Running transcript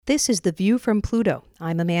This is The View from Pluto.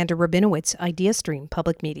 I'm Amanda Rabinowitz, IdeaStream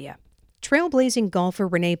Public Media. Trailblazing golfer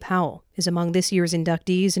Renee Powell is among this year's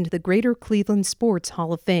inductees into the Greater Cleveland Sports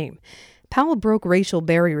Hall of Fame. Powell broke racial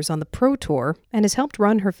barriers on the Pro Tour and has helped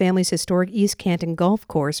run her family's historic East Canton Golf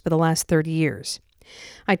Course for the last 30 years.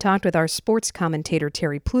 I talked with our sports commentator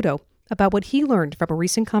Terry Pluto about what he learned from a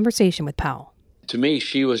recent conversation with Powell. To me,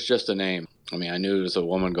 she was just a name. I knew it was a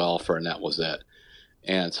woman golfer, and that was it.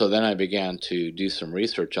 And so then I began to do some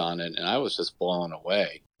research on it, and I was just blown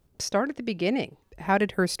away. Start at the beginning. How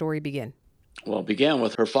did her story begin? Well, it began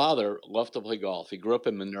with her father loved to play golf. He grew up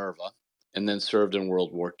in Minerva and then served in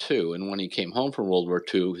World War II. And when he came home from World War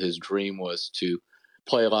II, his dream was to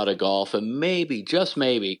play a lot of golf and maybe, just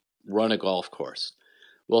maybe, run a golf course.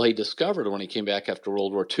 Well, he discovered when he came back after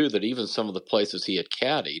World War II that even some of the places he had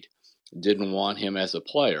caddied didn't want him as a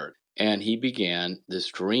player. And he began this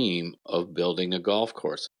dream of building a golf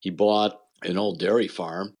course. He bought an old dairy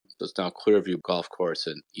farm. It's now Clearview Golf Course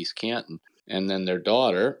in East Canton. And then their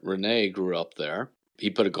daughter, Renee, grew up there. He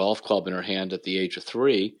put a golf club in her hand at the age of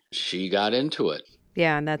 3. She got into it.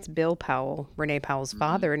 Yeah, and that's Bill Powell, Renee Powell's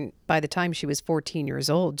father. And by the time she was 14 years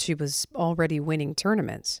old, she was already winning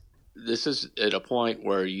tournaments. This is at a point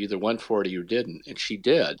where you either went for it or you didn't, and she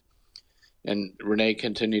did. And Renee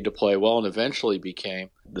continued to play well and eventually became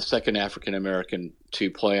the second African-American to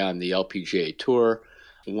play on the LPGA Tour,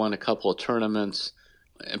 won a couple of tournaments,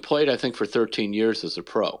 and played, I think, for 13 years as a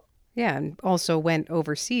pro. Yeah, and also went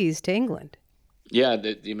overseas to England. Yeah,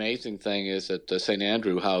 the amazing thing is at the St.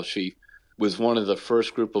 Andrew House, she was one of the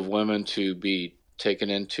first group of women to be taken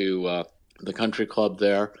into the country club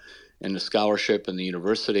there and the scholarship in the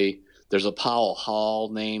university. There's a Powell Hall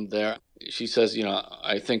named there. She says,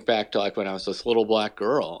 I think back to like when I was this little black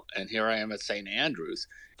girl, and here I am at St. Andrews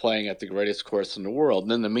playing at the greatest course in the world.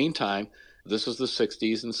 And in the meantime, this was the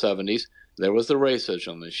 60s and 70s. There was the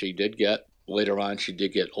racism, and later on, she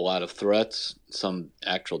did get a lot of threats, some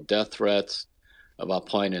actual death threats about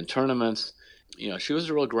playing in tournaments. She was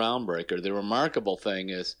a real groundbreaker. The remarkable thing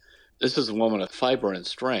is, this is a woman of fiber and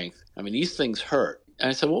strength. These things hurt. And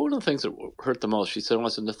I said, well, what are the things that hurt the most? She said,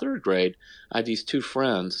 well, in the 3rd grade, I had these 2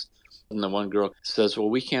 friends. And the one girl says, well,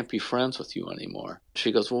 we can't be friends with you anymore.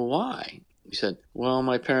 She goes, well, why? He said, well,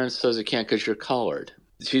 my parents says I can't because you're colored.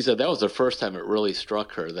 She said that was the first time it really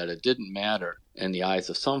struck her that it didn't matter in the eyes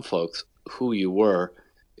of some folks who you were.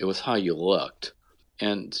 It was how you looked.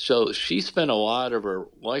 And so she spent a lot of her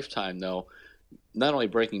lifetime, though, not only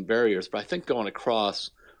breaking barriers, but I think going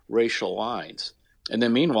across racial lines. And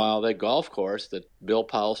then meanwhile, that golf course that Bill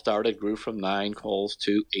Powell started grew from 9 holes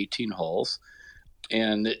to 18 holes.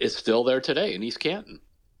 And it's still there today in East Canton.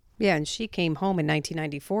 Yeah, and she came home in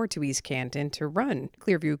 1994 to East Canton to run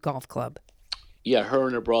Clearview Golf Club. Yeah, her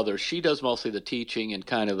and her brother. She does mostly the teaching and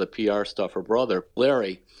kind of the PR stuff. Her brother,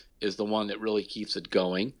 Larry, is the one that really keeps it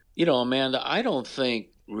going. Amanda, I don't think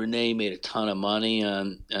Renee made a ton of money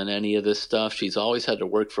on any of this stuff. She's always had to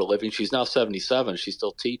work for a living. She's now 77. She's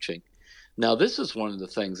still teaching. Now, this is one of the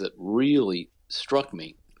things that really struck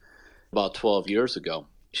me about 12 years ago.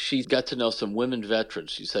 She got to know some women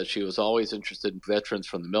veterans. She said she was always interested in veterans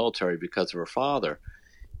from the military because of her father.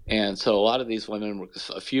 And so a lot of these women,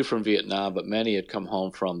 a few from Vietnam, but many had come home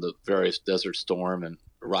from the various Desert Storm and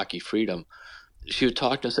Iraqi Freedom. She would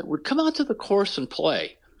talk to us and said, "Would come out to the course and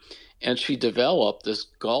play." And she developed this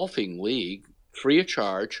golfing league free of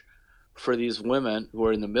charge for these women who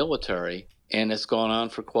are in the military, and it's gone on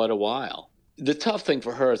for quite a while. The tough thing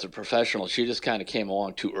for her as a professional, she just kind of came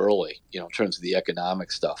along too early, in terms of the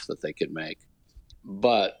economic stuff that they could make.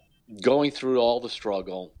 But going through all the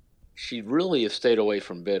struggle, she really has stayed away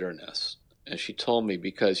from bitterness. And she told me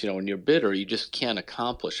because, when you're bitter, you just can't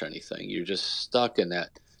accomplish anything. You're just stuck in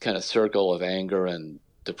that kind of circle of anger and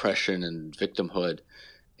depression and victimhood.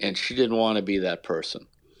 And she didn't want to be that person.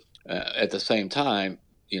 At the same time,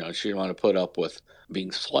 she didn't want to put up with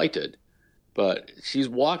being slighted. But she's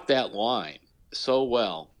walked that line so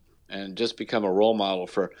well and just become a role model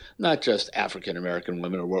for not just African-American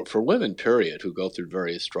women, or for women, period, who go through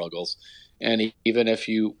various struggles. And even if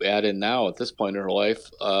you add in now, at this point in her life,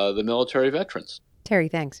 the military veterans. Terry,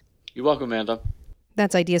 thanks. You're welcome, Amanda.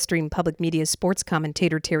 That's IdeaStream Public Media's sports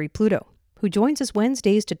commentator Terry Pluto, who joins us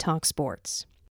Wednesdays to talk sports.